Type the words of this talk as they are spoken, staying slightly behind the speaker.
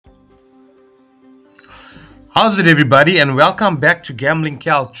How's it, everybody, and welcome back to Gambling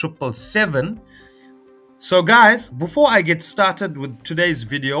Cal 777. So guys, before I get started with today's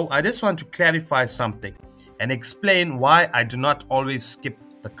video, I just want to clarify something and explain why I do not always skip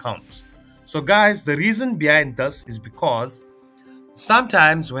the count. So guys, the reason behind this is because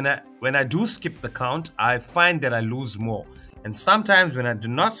sometimes when I do skip the count, I find that I lose more, and sometimes when I do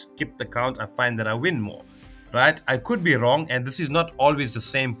not skip the count, I find that I win more. Right? I could be wrong, and this is not always the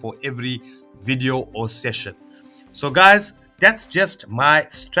same for every video or session. So guys, that's just my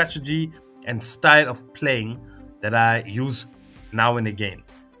strategy and style of playing that I use now and again.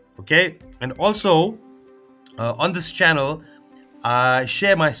 Okay, and also on this channel I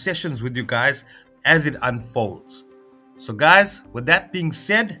share my sessions with you guys as it unfolds. So guys, with that being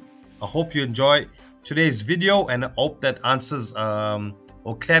said, I hope you enjoy today's video, and I hope that answers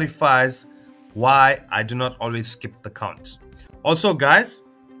or clarifies why I do not always skip the count. Also guys,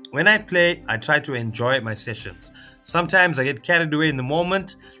 when I play, I try to enjoy my sessions. Sometimes I get carried away in the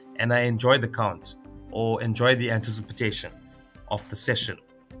moment and I enjoy the count or enjoy the anticipation of the session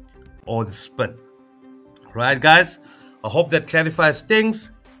or the spin. Right guys, I hope that clarifies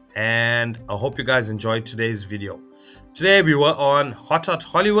things, and I hope you guys enjoyed today's video. Today we were on Hot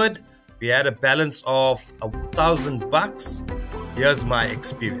Hollywood. We had a balance of $1,000. Here's my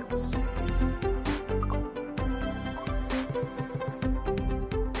experience.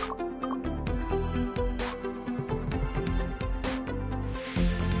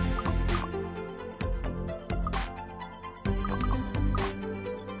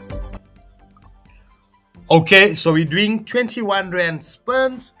 Okay, so we're doing 21 Rand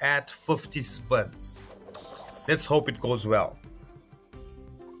spins at 50 spins. Let's hope it goes well.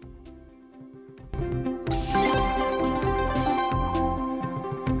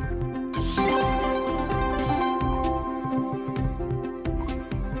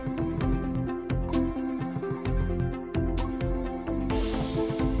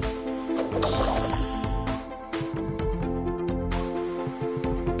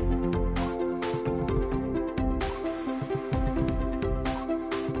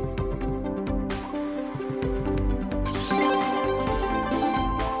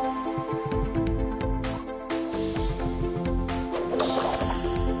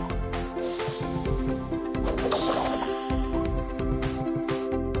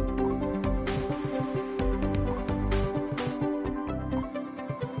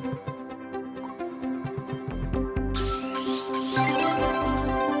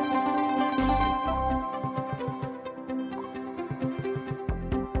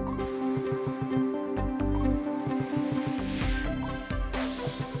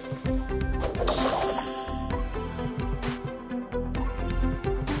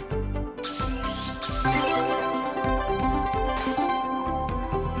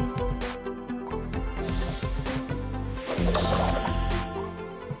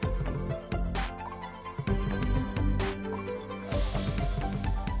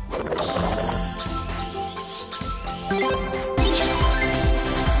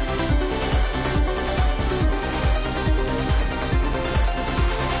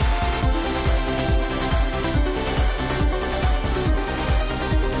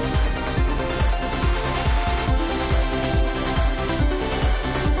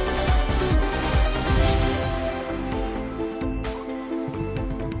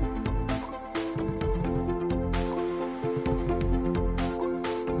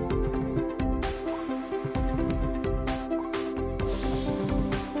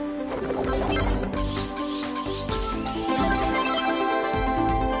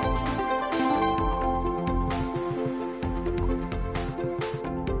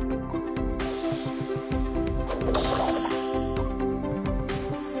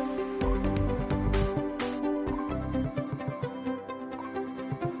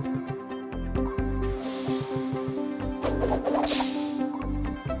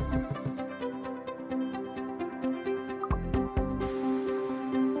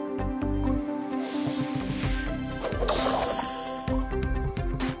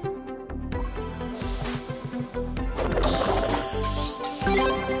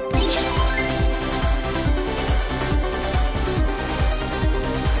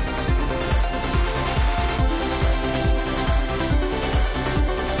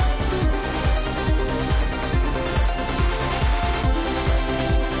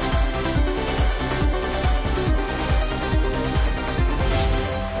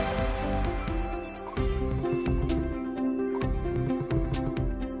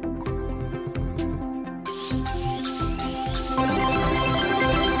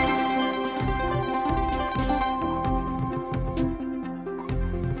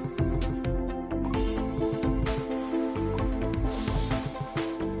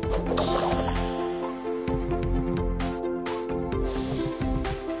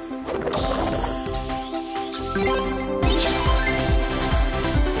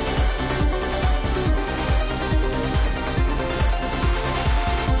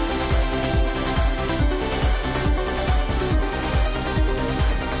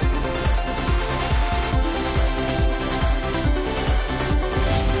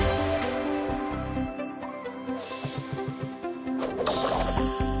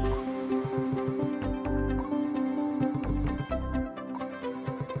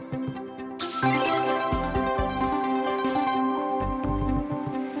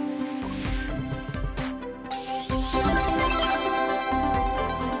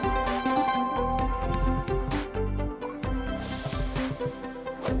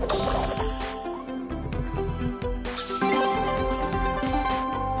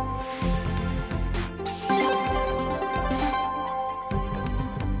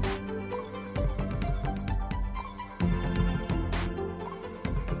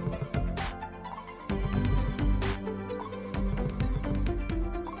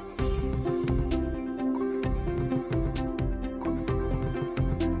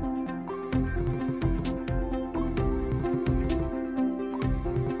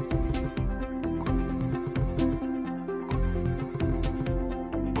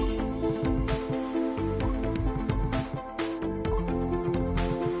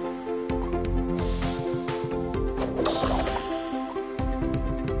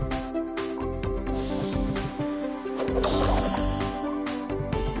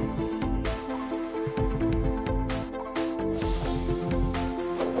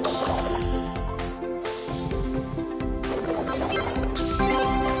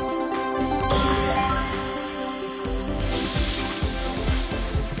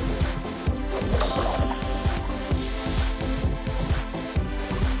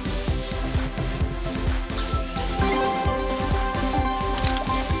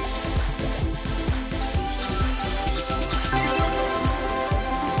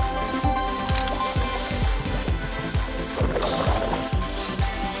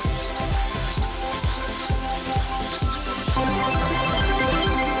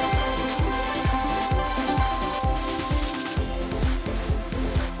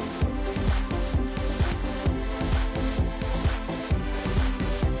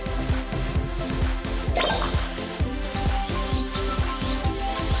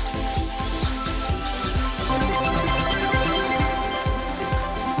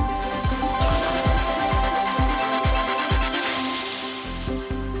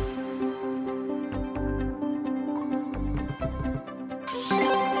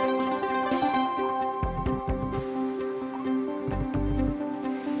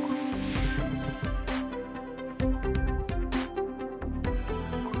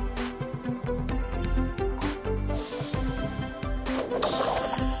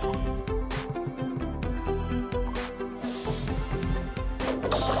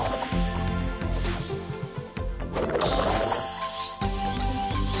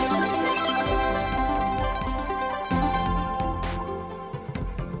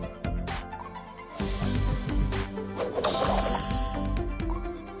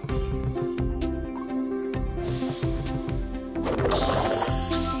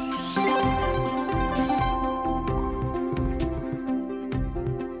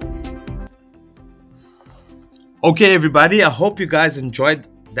 Okay, everybody, I hope you guys enjoyed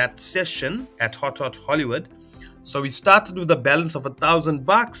that session at Hot Hollywood. So we started with a balance of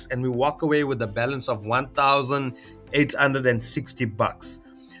 $1,000 and we walk away with a balance of $1,860.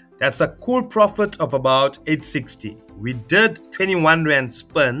 That's a cool profit of about 860. We did 21 Rand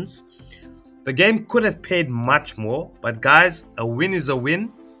spins. The game could have paid much more, but guys, a win is a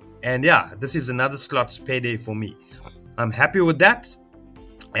win. And yeah, this is another slots payday for me. I'm happy with that.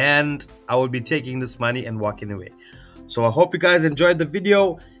 And I will be taking this money and walking away. So I hope you guys enjoyed the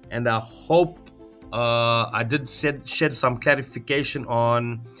video, and I hope I did shed some clarification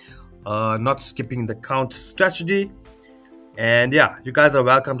on not skipping the count strategy. And yeah, you guys are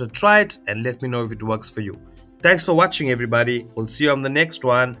welcome to try it and let me know if it works for you. Thanks for watching, everybody. We'll see you on the next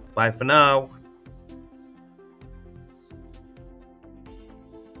one. Bye for now.